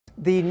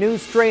The new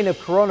strain of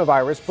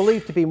coronavirus,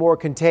 believed to be more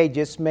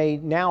contagious, may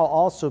now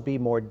also be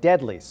more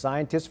deadly.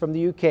 Scientists from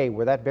the UK,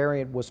 where that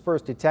variant was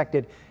first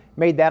detected,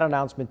 made that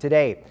announcement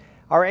today.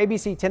 Our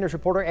ABC 10 News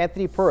reporter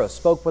Anthony Pura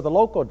spoke with a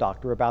local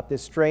doctor about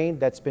this strain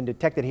that's been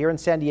detected here in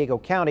San Diego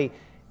County,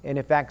 and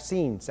if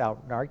vaccines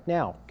out right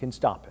now can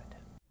stop it.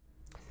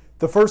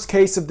 The first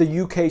case of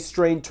the UK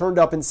strain turned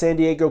up in San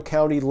Diego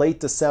County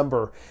late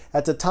December.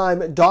 At the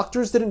time,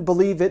 doctors didn't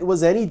believe it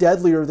was any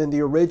deadlier than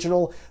the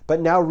original, but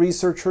now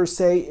researchers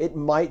say it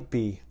might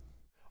be.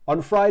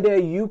 On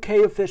Friday, UK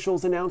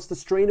officials announced the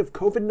strain of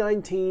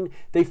COVID-19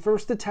 they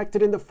first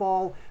detected in the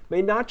fall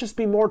may not just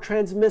be more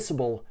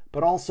transmissible,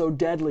 but also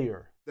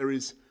deadlier. There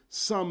is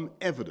some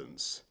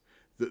evidence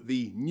that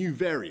the new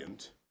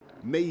variant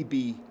may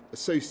be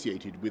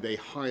associated with a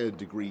higher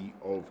degree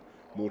of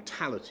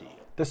mortality.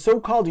 The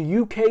so-called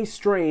UK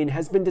strain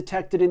has been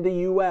detected in the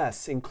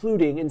U.S.,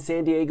 including in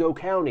San Diego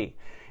County.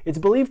 It's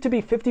believed to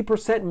be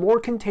 50% more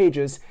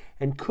contagious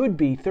and could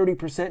be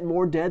 30%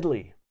 more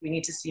deadly. We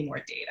need to see more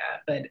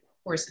data, but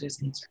of course it is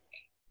concerning.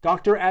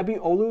 Dr. Abby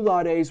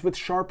Olulade is with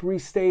Sharp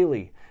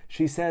Staley.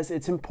 She says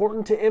it's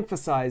important to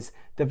emphasize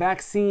the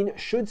vaccine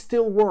should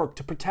still work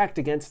to protect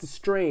against the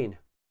strain.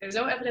 There's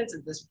no evidence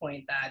at this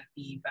point that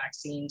the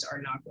vaccines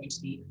are not going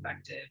to be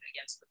effective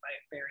against the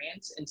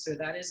variants, and so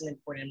that is an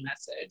important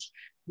message.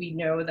 We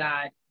know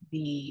that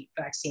the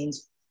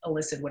vaccines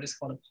elicit what is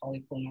called a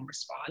polyclonal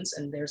response,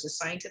 and there's a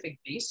scientific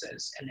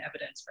basis and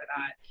evidence for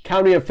that.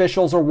 County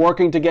officials are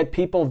working to get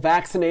people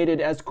vaccinated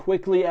as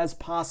quickly as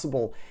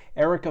possible.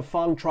 Erica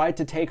Fung tried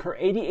to take her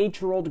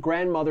 88-year-old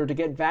grandmother to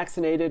get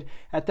vaccinated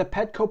at the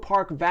Petco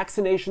Park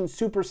Vaccination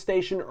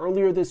Superstation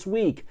earlier this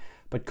week,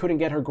 but couldn't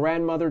get her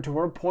grandmother to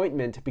her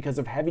appointment because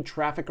of heavy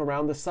traffic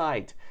around the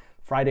site.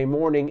 Friday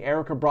morning,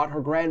 Erica brought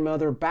her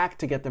grandmother back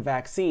to get the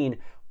vaccine,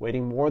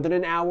 waiting more than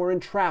an hour in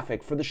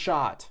traffic for the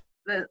shot.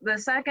 The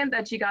second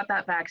that she got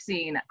that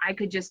vaccine, I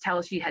could just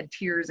tell she had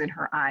tears in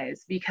her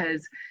eyes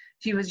because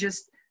she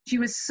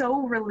was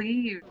so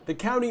relieved. The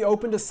county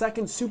opened a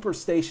second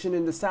superstation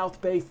in the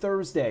South Bay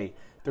Thursday.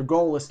 Their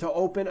goal is to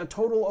open a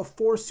total of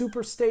 4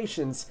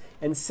 superstations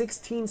and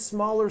 16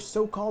 smaller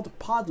so-called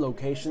pod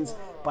locations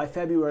by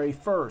February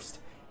 1st.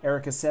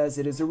 Erica says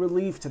it is a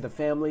relief to the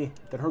family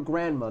that her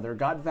grandmother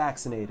got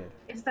vaccinated.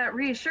 It's that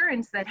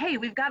reassurance that, hey,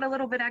 we've got a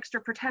little bit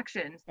extra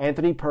protection.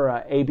 Anthony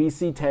Pura,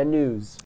 ABC 10 News.